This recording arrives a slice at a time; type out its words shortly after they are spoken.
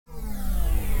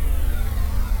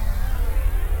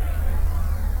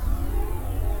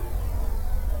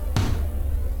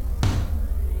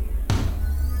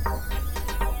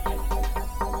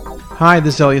Hi,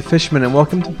 this is Elliot Fishman, and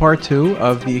welcome to part 2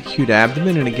 of the Acute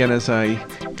Abdomen. And again, as I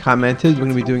commented, we're going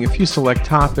to be doing a few select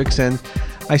topics, and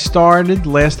I started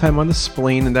last time on the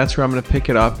spleen, and that's where I'm going to pick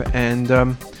it up. And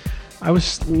I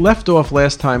was left off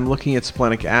last time looking at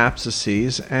splenic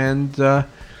abscesses, and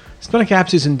splenic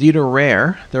abscesses indeed are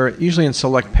rare. They're usually in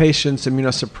select patients,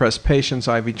 immunosuppressed patients,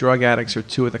 IV drug addicts are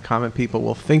two of the common people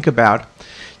we'll think about.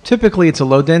 Typically, it's a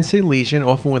low-density lesion,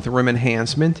 often with rim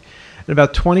enhancement. In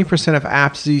about 20% of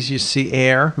abscesses, you see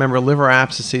air. Remember, liver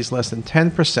abscesses less than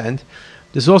 10%.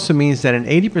 This also means that in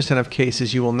 80% of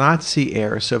cases, you will not see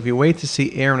air. So if you wait to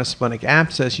see air in a splenic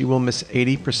abscess, you will miss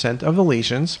 80% of the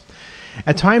lesions.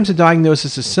 At times, the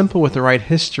diagnosis is simple with the right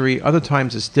history. Other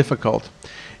times, it's difficult.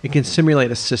 It can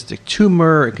simulate a cystic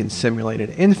tumor. It can simulate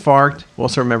an infarct.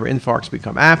 Also, remember, infarcts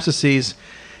become abscesses.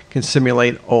 It can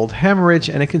simulate old hemorrhage,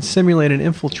 and it can simulate an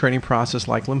infiltrating process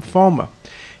like lymphoma.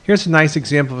 Here's a nice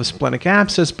example of a splenic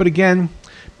abscess, but again,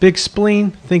 big spleen,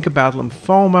 think about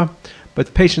lymphoma, but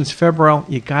the patient's febrile,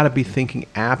 you got to be thinking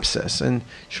abscess. And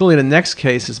surely the next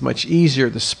case is much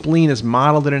easier. The spleen is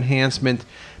modeled in enhancement,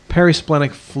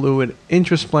 perisplenic fluid,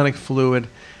 intrasplenic fluid,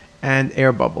 and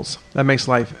air bubbles. That makes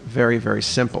life very, very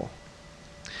simple.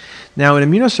 Now, in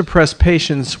immunosuppressed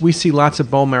patients, we see lots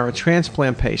of bone marrow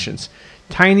transplant patients.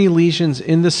 Tiny lesions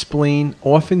in the spleen,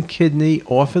 often kidney,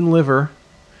 often liver.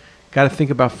 Got to think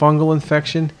about fungal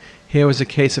infection. Here was a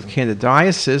case of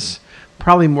candidiasis.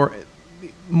 Probably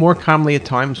more commonly at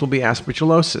times will be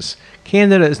aspergillosis.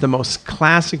 Candida is the most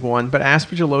classic one, but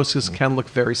aspergillosis can look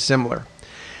very similar.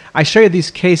 I show you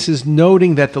these cases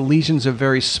noting that the lesions are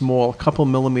very small, a couple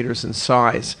millimeters in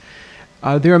size.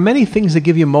 There are many things that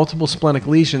give you multiple splenic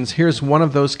lesions. Here's one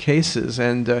of those cases,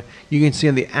 and you can see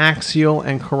in the axial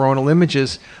and coronal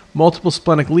images, multiple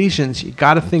splenic lesions. You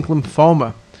got to think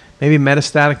lymphoma. Maybe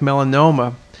metastatic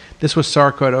melanoma. This was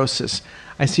sarcoidosis.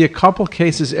 I see a couple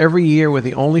cases every year where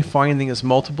the only finding is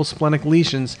multiple splenic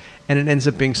lesions, and it ends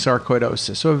up being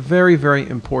sarcoidosis. So a very, very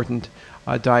important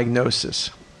diagnosis.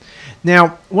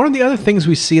 Now, one of the other things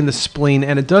we see in the spleen,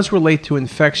 and it does relate to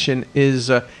infection,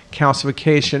 is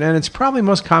calcification. And it's probably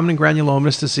most common in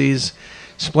granulomatous disease,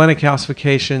 splenic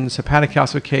calcifications, hepatic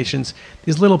calcifications,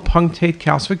 these little punctate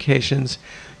calcifications.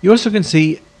 You also can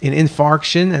see in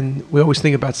infarction, and we always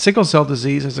think about sickle cell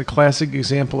disease as a classic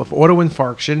example of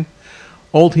autoinfarction.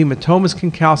 Old hematomas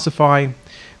can calcify.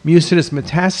 Mucinous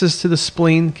metastasis to the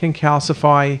spleen can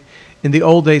calcify. In the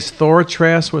old days,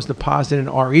 thorotrast was deposited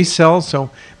in RE cells, so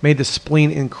made the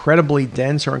spleen incredibly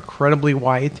dense or incredibly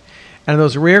white. And in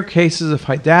those rare cases of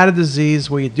Hydata disease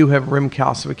where you do have rim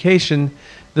calcification,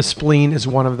 the spleen is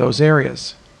one of those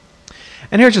areas.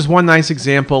 And here's just one nice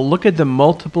example. Look at the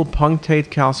multiple punctate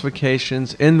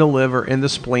calcifications in the liver, in the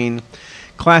spleen.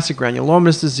 Classic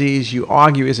granulomatous disease. You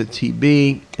argue, is it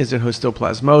TB? Is it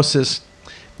histoplasmosis?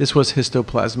 This was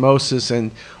histoplasmosis.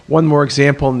 And one more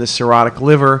example in the cirrhotic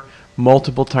liver,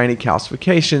 multiple tiny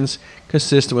calcifications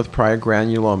consistent with prior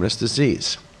granulomatous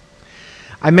disease.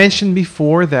 I mentioned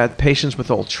before that patients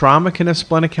with old trauma can have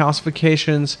splenic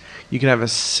calcifications. You can have a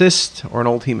cyst or an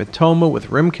old hematoma with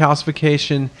rim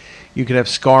calcification. You can have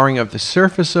scarring of the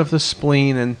surface of the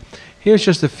spleen. And here's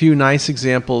just a few nice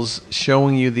examples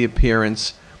showing you the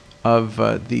appearance of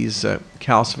these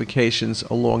calcifications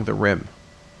along the rim.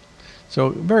 So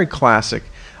very classic.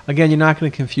 Again, you're not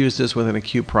going to confuse this with an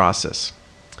acute process.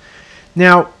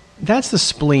 Now, that's the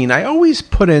spleen. I always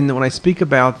put in, when I speak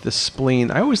about the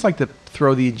spleen, I always like to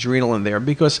throw the adrenal in there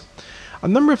because a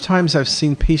number of times I've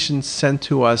seen patients sent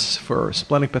to us for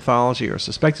splenic pathology or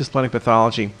suspected splenic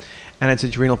pathology, and it's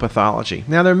adrenal pathology.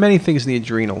 Now, there are many things in the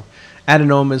adrenal.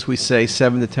 Adenomas, we say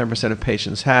 7 to 10% of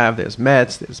patients have. There's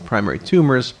METs, there's primary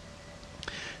tumors.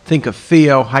 Think of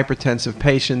pheo, hypertensive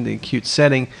patient, the acute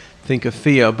setting, think of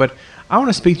pheo. But I want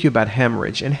to speak to you about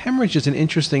hemorrhage, and hemorrhage is an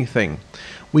interesting thing.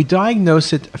 We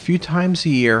diagnose it a few times a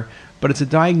year, but it's a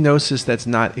diagnosis that's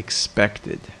not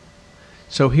expected.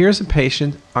 So here's a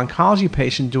patient, oncology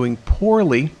patient, doing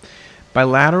poorly,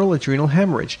 bilateral adrenal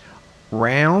hemorrhage,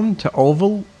 round to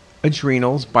oval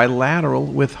adrenals, bilateral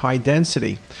with high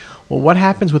density. Well, what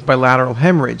happens with bilateral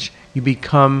hemorrhage? You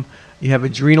have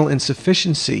adrenal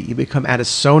insufficiency, you become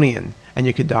Addisonian, and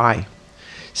you could die.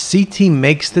 CT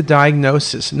makes the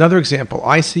diagnosis. Another example,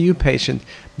 ICU patient,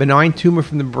 benign tumor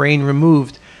from the brain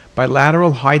removed,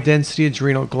 bilateral high-density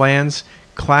adrenal glands,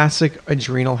 classic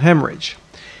adrenal hemorrhage.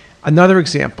 Another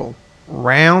example,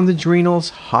 round adrenals,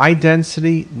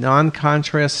 high-density,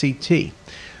 non-contrast CT.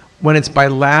 When it's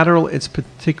bilateral, it's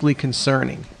particularly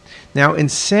concerning. Now, in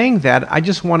saying that, I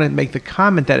just want to make the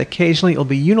comment that occasionally it'll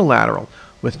be unilateral,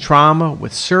 with trauma,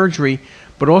 with surgery,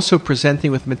 but also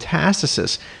presenting with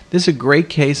metastasis. This is a great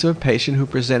case of a patient who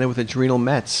presented with adrenal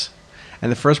mets.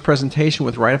 And the first presentation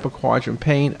with right upper quadrant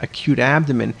pain, acute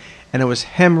abdomen, and it was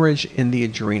hemorrhage in the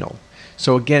adrenal.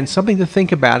 So again, something to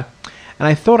think about. And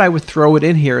I thought I would throw it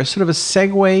in here as sort of a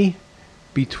segue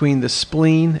between the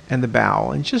spleen and the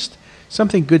bowel, and just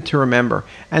something good to remember.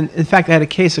 And in fact, I had a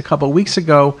case a couple of weeks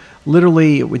ago.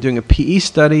 Literally, we're doing a PE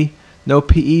study, no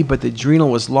PE, but the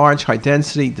adrenal was large, high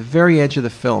density, the very edge of the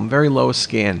film, very low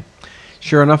scan.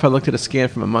 Sure enough, I looked at a scan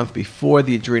from a month before.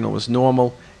 The adrenal was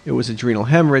normal. It was adrenal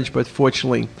hemorrhage, but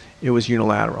fortunately, it was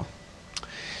unilateral.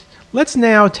 Let's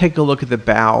now take a look at the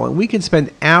bowel, and we can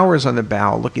spend hours on the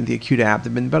bowel looking at the acute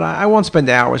abdomen, but I won't spend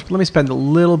hours, but let me spend a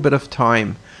little bit of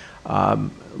time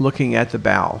looking at the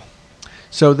bowel.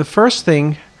 So the first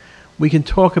thing we can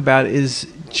talk about is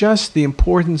just the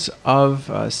importance of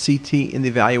CT in the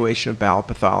evaluation of bowel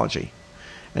pathology.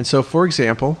 And so, for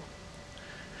example,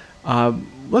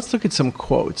 let's look at some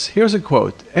quotes. Here's a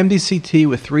quote. MDCT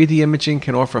with 3D imaging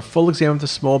can offer a full exam of the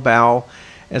small bowel,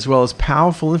 as well as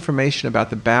powerful information about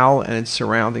the bowel and its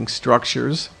surrounding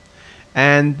structures.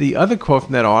 And the other quote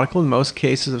from that article, in most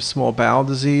cases of small bowel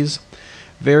disease,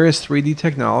 various 3D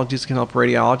technologies can help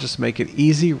radiologists make it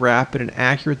easy, rapid, and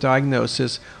accurate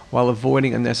diagnosis while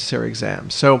avoiding unnecessary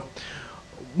exams. So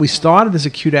we started this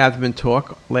acute abdomen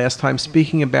talk last time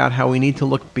speaking about how we need to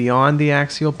look beyond the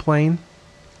axial plane.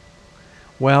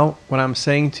 Well, what I'm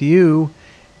saying to you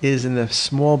is in the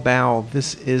small bowel,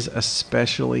 this is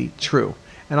especially true.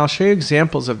 And I'll show you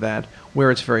examples of that where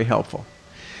it's very helpful.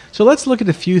 So let's look at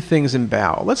a few things in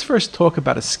bowel. Let's first talk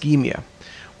about ischemia.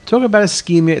 Talk about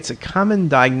ischemia. It's a common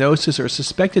diagnosis or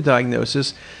suspected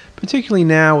diagnosis, particularly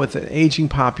now with an aging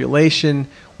population.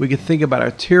 We could think about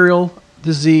arterial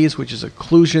disease, which is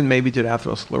occlusion, maybe due to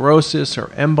atherosclerosis or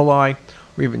emboli,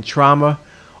 or even trauma,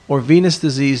 or venous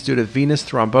disease due to venous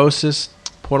thrombosis,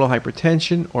 portal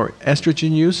hypertension, or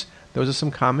estrogen use. Those are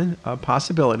some common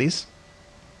possibilities.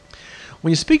 When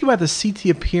you speak about the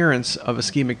CT appearance of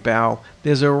ischemic bowel,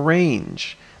 there's a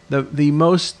range. The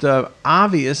most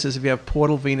obvious is if you have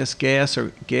portal venous gas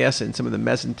or gas in some of the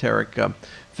mesenteric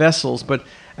vessels, but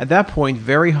at that point,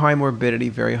 very high morbidity,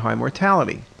 very high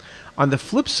mortality. On the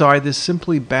flip side, there's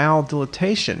simply bowel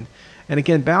dilatation. And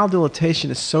again, bowel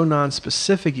dilatation is so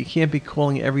nonspecific, you can't be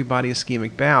calling everybody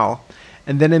ischemic bowel.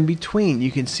 And then in between,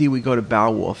 you can see we go to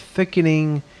bowel wall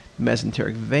thickening,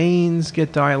 mesenteric veins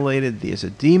get dilated, there's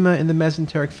edema in the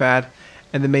mesenteric fat,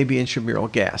 and there may be intramural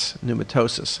gas,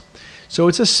 pneumatosis. So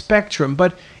it's a spectrum,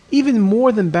 but even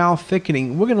more than bowel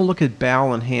thickening, we're going to look at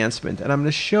bowel enhancement, and I'm going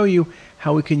to show you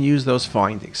how we can use those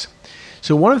findings.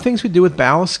 So one of the things we do with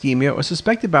bowel ischemia or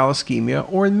suspected bowel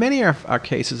ischemia, or in many of our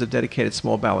cases of dedicated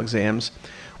small bowel exams,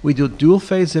 we do dual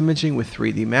phase imaging with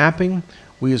 3D mapping.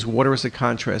 We use water as a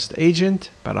contrast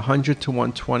agent, about 100 to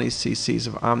 120 cc's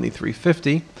of Omni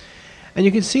 350. And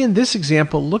you can see in this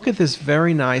example, look at this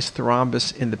very nice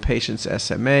thrombus in the patient's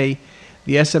SMA.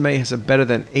 The SMA has a better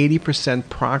than 80%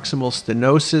 proximal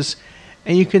stenosis.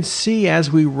 And you can see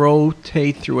as we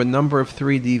rotate through a number of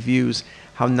 3D views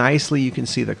how nicely you can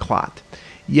see the clot.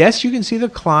 Yes, you can see the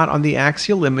clot on the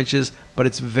axial images, but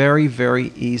it's very,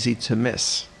 very easy to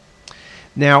miss.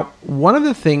 Now, one of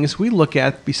the things we look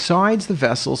at besides the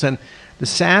vessels, and the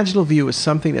sagittal view is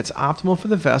something that's optimal for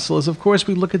the vessel, is of course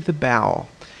we look at the bowel.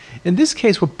 In this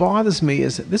case, what bothers me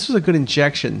is this was a good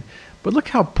injection, but look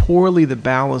how poorly the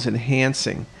bowel is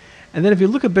enhancing. And then if you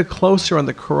look a bit closer on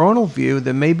the coronal view,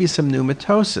 there may be some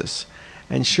pneumatosis.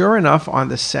 And sure enough, on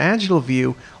the sagittal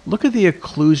view, look at the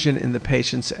occlusion in the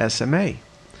patient's SMA.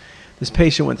 This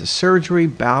patient went to surgery,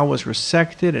 bowel was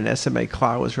resected, an SMA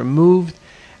clot was removed,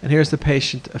 and here's the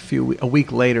patient a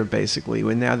week later, basically,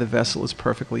 when now the vessel is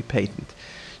perfectly patent.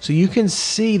 So you can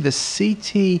see the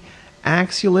CT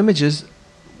axial images.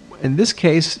 In this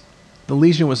case, the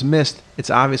lesion was missed. It's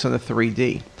obvious on the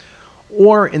 3D.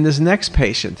 Or in this next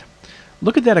patient,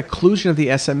 look at that occlusion of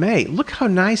the SMA. Look how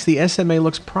nice the SMA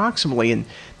looks proximally, and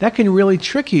that can really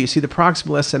trick you. You see the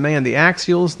proximal SMA on the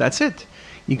axials, that's it.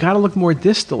 You got to look more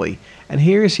distally. And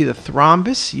here you see the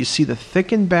thrombus, you see the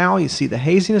thickened bowel, you see the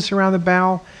haziness around the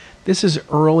bowel. This is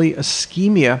early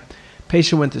ischemia.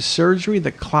 Patient went to surgery,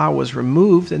 the clot was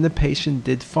removed, and the patient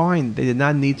did fine. They did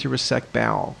not need to resect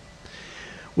bowel.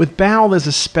 With bowel, there's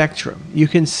a spectrum. You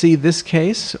can see this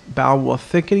case, bowel wall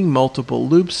thickening, multiple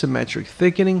loops, symmetric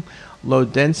thickening, low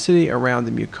density around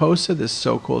the mucosa, this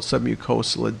so-called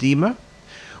submucosal edema.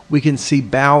 We can see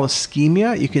bowel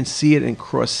ischemia. You can see it in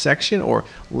cross-section or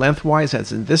lengthwise,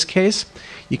 as in this case.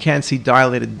 You can see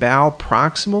dilated bowel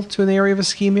proximal to an area of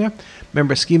ischemia.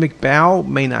 Remember, ischemic bowel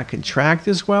may not contract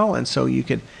as well, and so you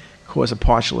can cause a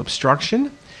partial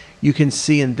obstruction. You can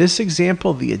see in this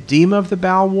example the edema of the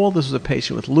bowel wall. This was a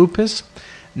patient with lupus.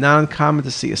 Not uncommon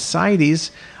to see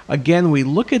ascites. Again, we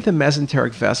look at the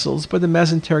mesenteric vessels, but the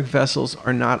mesenteric vessels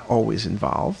are not always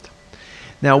involved.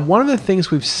 Now, one of the things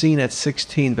we've seen at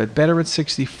 16, but better at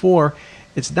 64,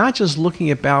 it's not just looking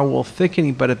at bowel wall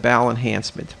thickening, but at bowel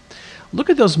enhancement. Look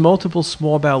at those multiple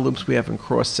small bowel loops we have in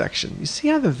cross-section. You see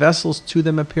how the vessels to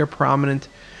them appear prominent?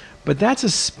 But that's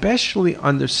especially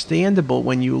understandable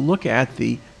when you look at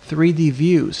the 3D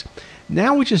views.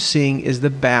 Now what you're seeing is the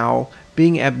bowel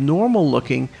being abnormal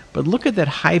looking, but look at that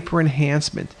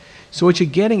hyperenhancement. So what you're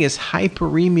getting is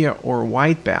hyperemia or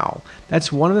white bowel.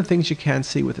 That's one of the things you can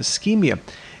see with ischemia.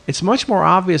 It's much more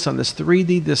obvious on this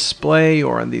 3D display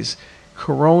or on these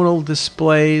coronal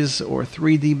displays or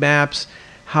 3D maps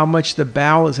how much the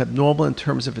bowel is abnormal in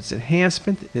terms of its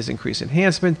enhancement. There's increased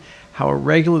enhancement, how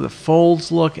irregular the folds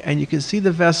look, and you can see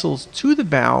the vessels to the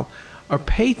bowel are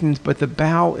patent, but the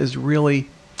bowel is really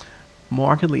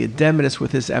markedly edematous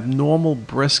with this abnormal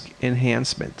brisk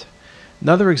enhancement.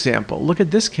 Another example, look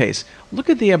at this case. Look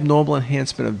at the abnormal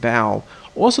enhancement of bowel.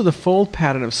 Also, the fold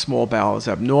pattern of small bowel is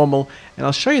abnormal, and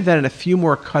I'll show you that in a few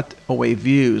more cutaway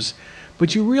views.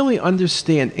 But you really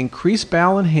understand increased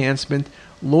bowel enhancement,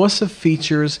 loss of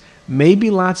features,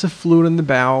 maybe lots of fluid in the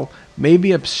bowel,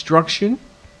 maybe obstruction,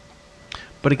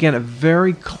 but again, a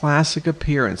very classic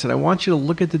appearance. And I want you to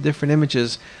look at the different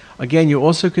images. Again, you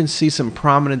also can see some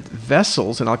prominent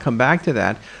vessels, and I'll come back to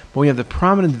that. But when you have the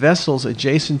prominent vessels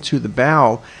adjacent to the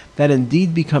bowel, that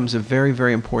indeed becomes a very,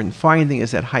 very important finding,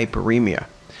 is that hyperemia.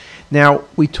 Now,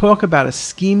 we talk about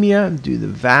ischemia due to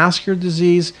vascular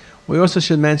disease. We also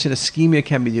should mention ischemia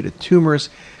can be due to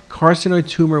tumors. Carcinoid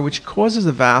tumor, which causes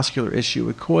a vascular issue,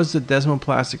 it causes a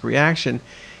desmoplastic reaction.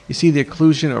 You see the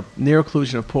occlusion or near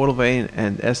occlusion of portal vein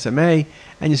and SMA,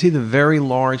 and you see the very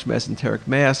large mesenteric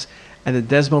mass and the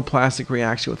desmoplastic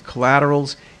reaction with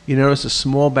collaterals. You notice the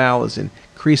small bowel is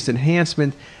increased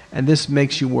enhancement, and this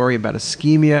makes you worry about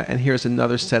ischemia, and here's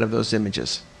another set of those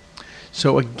images.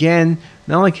 So again,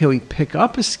 not only can we pick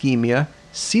up ischemia,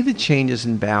 see the changes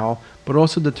in bowel, but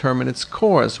also determine its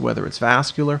cause, whether it's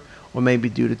vascular or maybe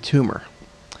due to tumor.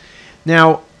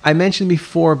 Now, I mentioned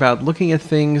before about looking at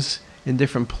things in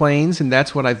different planes, and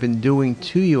that's what I've been doing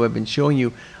to you. I've been showing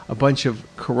you a bunch of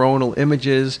coronal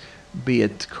images, be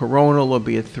it coronal or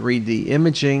be it 3D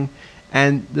imaging.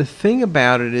 And the thing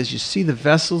about it is you see the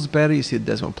vessels better, you see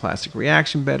the desmoplastic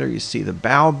reaction better, you see the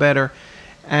bowel better.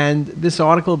 And this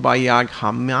article by Yag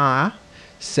Hama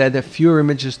said that fewer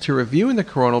images to review in the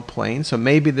coronal plane, so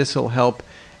maybe this will help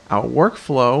our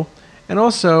workflow, and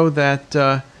also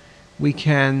that we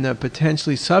can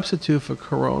potentially substitute for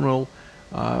coronal.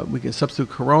 We can substitute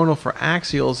coronal for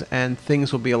axials, and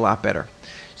things will be a lot better.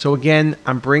 So again,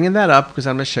 I'm bringing that up because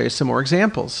I'm going to show you some more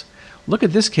examples. Look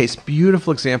at this case,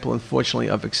 beautiful example, unfortunately,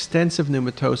 of extensive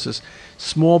pneumatosis,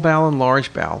 small bowel and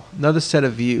large bowel. Another set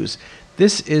of views.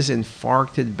 This is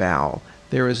infarcted bowel.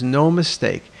 There is no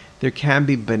mistake. There can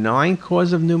be benign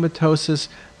cause of pneumatosis,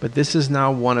 but this is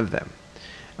now one of them.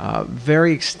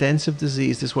 Very extensive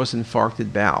disease. This was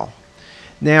infarcted bowel.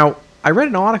 Now, I read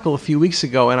an article a few weeks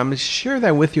ago, and I'm going to share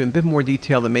that with you in a bit more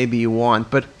detail than maybe you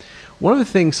want. But one of the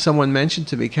things someone mentioned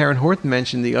to me, Karen Horton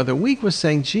mentioned the other week, was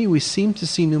saying, gee, we seem to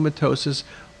see pneumatosis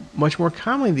much more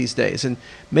commonly these days. And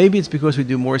maybe it's because we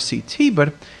do more CT,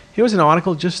 but here was an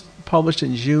article just published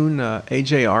in June,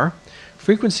 AJR.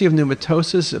 Frequency of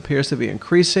pneumatosis appears to be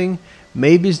increasing.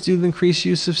 Maybe it's due to increased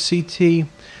use of CT,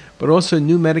 but also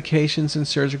new medications and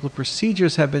surgical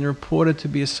procedures have been reported to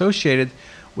be associated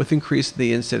with increased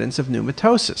the incidence of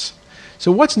pneumatosis.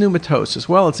 So what's pneumatosis?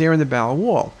 Well, it's air in the bowel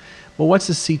wall. Well, what's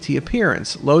the CT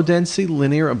appearance? Low density,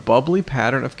 linear, or bubbly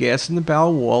pattern of gas in the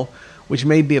bowel wall, which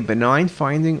may be a benign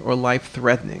finding or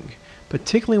life-threatening.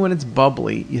 Particularly when it's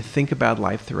bubbly, you think about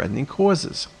life-threatening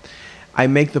causes. I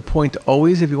make the point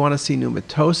always, if you want to see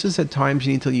pneumatosis, at times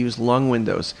you need to use lung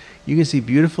windows. You can see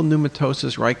beautiful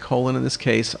pneumatosis, right colon in this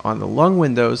case, on the lung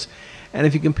windows. And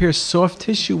if you compare soft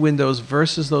tissue windows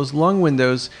versus those lung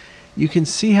windows, you can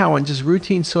see how on just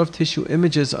routine soft tissue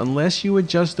images, unless you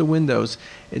adjust the windows,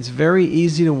 it's very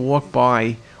easy to walk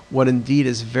by what indeed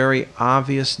is very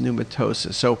obvious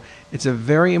pneumatosis. So it's a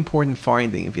very important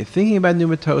finding. If you're thinking about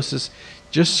pneumatosis,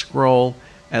 just scroll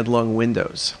at lung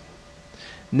windows.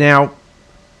 Now,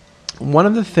 one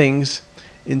of the things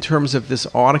in terms of this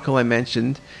article I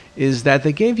mentioned is that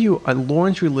they gave you a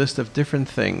laundry list of different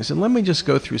things, and let me just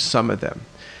go through some of them.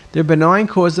 They're benign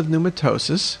cause of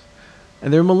pneumatosis,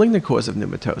 and they're malignant cause of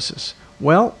pneumatosis.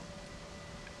 Well,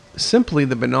 simply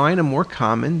the benign are more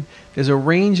common. There's a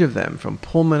range of them, from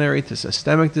pulmonary to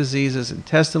systemic diseases,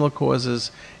 intestinal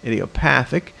causes,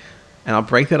 idiopathic, and I'll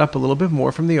break that up a little bit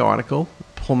more from the article.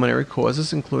 Pulmonary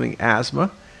causes including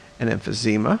asthma and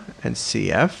emphysema and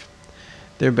CF.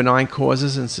 There are benign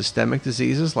causes in systemic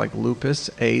diseases like lupus,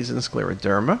 AIDS, and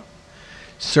scleroderma.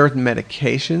 Certain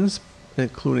medications,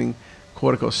 including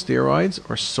corticosteroids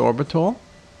or sorbitol.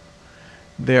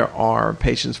 There are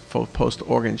patients for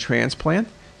post-organ transplant,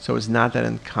 so it's not that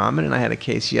uncommon. And I had a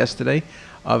case yesterday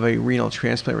of a renal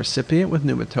transplant recipient with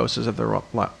pneumatosis of the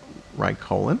right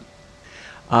colon.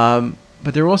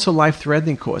 But there are also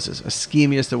life-threatening causes.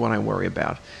 Ischemia is the one I worry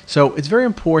about. So it's very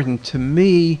important to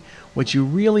me. What you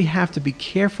really have to be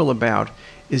careful about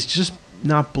is just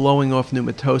not blowing off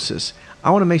pneumatosis.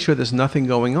 I want to make sure there's nothing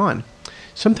going on.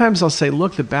 Sometimes I'll say,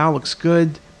 look, the bowel looks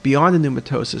good beyond the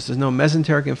pneumatosis. There's no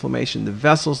mesenteric inflammation. The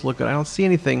vessels look good. I don't see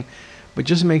anything, but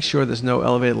just make sure there's no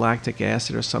elevated lactic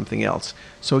acid or something else.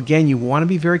 So again, you want to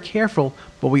be very careful,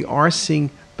 but we are seeing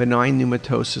benign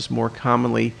pneumatosis more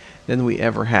commonly than we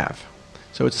ever have.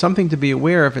 So it's something to be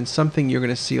aware of and something you're going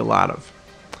to see a lot of.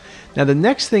 Now, the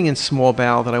next thing in small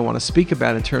bowel that I want to speak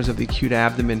about in terms of the acute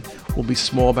abdomen will be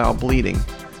small bowel bleeding.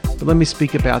 But let me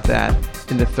speak about that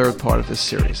in the third part of this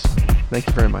series. Thank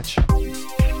you very much.